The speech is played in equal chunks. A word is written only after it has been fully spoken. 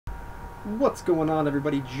What's going on,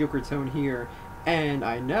 everybody? Jokertone here, and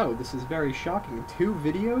I know this is very shocking. 2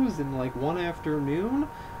 videos in like one afternoon?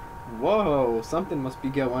 Whoa, something must be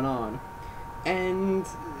going on. And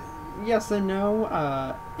yes and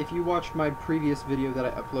no. If you watched my previous video that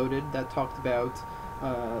I uploaded that talked about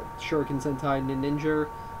Shuriken Sentai Ninja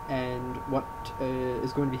and what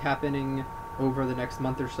is going to be happening over the next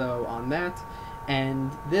month or so on that,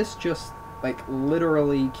 and this just like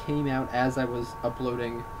literally came out as I was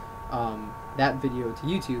uploading that video to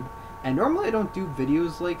YouTube. And normally I don't do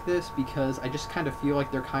videos like this because I just kind of feel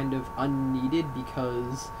like they're kind of unneeded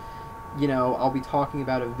because, you know, I'll be talking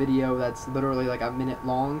about a video that's literally like a minute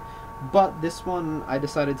long. But this one I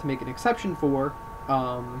decided to make an exception for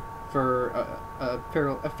a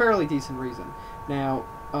fairly decent reason. Now,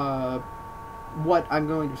 what I'm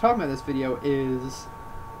going to be talking about in this video is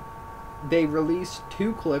they released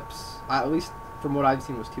 2 clips, at least from what I've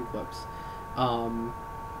seen was 2 clips,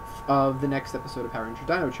 of the next episode of Power Rangers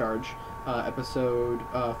Dino Charge, episode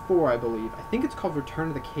 4, I believe. I think it's called Return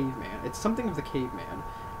of the Caveman. It's something of the Caveman.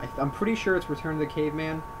 I'm pretty sure it's Return of the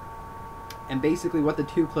Caveman. And basically what the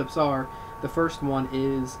 2 clips are, the first one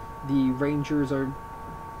is the Rangers are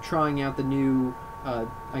trying out the new, I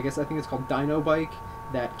think it's called Dino Bike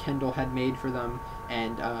that Kendall had made for them,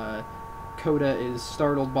 and Koda is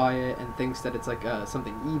startled by it and thinks that it's like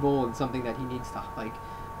something evil and something that he needs to like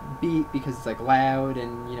beat because it's like loud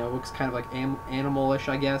and, you know, looks kind of like animalish,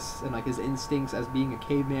 I guess, and like his instincts as being a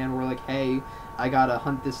caveman were like, hey, I gotta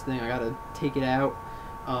hunt this thing, I gotta take it out.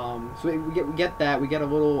 So we get that, we get a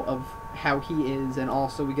little of how he is, and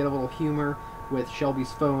also we get a little humor with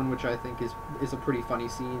Shelby's phone, which I think is a pretty funny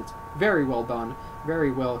scene. It's very well done,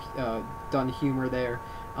 very well done humor there.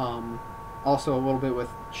 Also a little bit with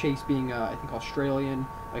Chase being I think Australian,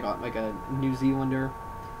 like a New Zealander,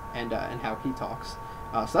 and how he talks.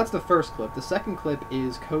 So that's the first clip. The second clip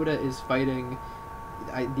is Koda is fighting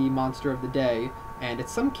the monster of the day, and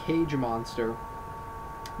it's some cage monster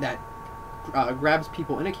that grabs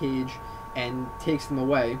people in a cage and takes them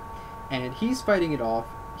away, and he's fighting it off.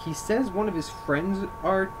 He says one of his friends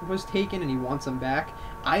was taken and he wants them back.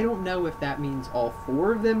 I don't know if that means all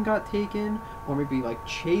 4 of them got taken, or maybe like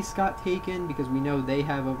Chase got taken, because we know they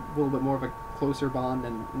have a little bit more of a closer bond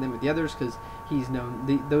than with the others, because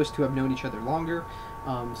those 2 have known each other longer.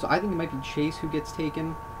 So I think it might be Chase who gets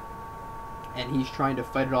taken, and he's trying to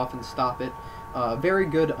fight it off and stop it. Very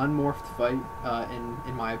good unmorphed fight,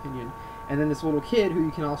 in my opinion. And then this little kid, who you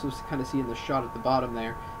can also kind of see in the shot at the bottom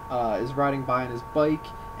there, is riding by on his bike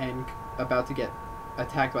and about to get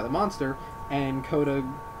attacked by the monster, and Koda,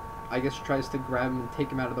 I guess, tries to grab him and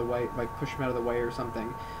take him out of the way, like push him out of the way or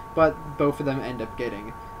something, but both of them end up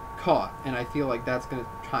getting caught, and I feel like that's going to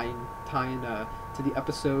tie in to the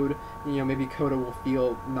episode. You know, maybe Koda will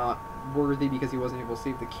feel not worthy because he wasn't able to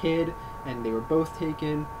save the kid, and they were both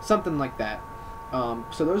taken, something like that.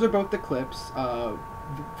 So those are both the clips.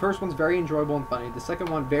 First one's very enjoyable and funny. The second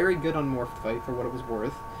one, very good unmorphed fight for what it was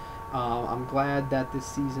worth. I'm glad that this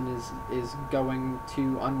season is going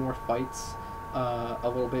to unmorphed fights a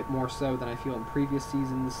little bit more so than I feel in previous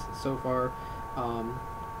seasons so far,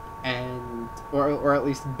 or at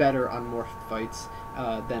least better unmorphed fights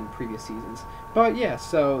than previous seasons. But yeah,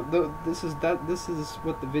 so this is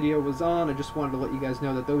what the video was on. I just wanted to let you guys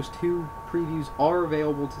know that those 2 previews are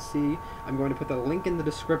available to see. I'm going to put the link in the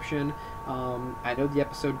description. I know the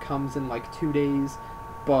episode comes in like 2 days,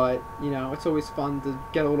 but, you know, it's always fun to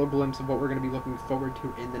get a little glimpse of what we're going to be looking forward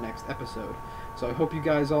to in the next episode. So I hope you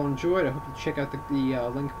guys all enjoyed. I hope you check out the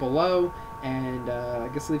link below, and I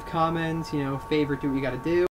guess leave comments, you know, favorite, do what you got to do.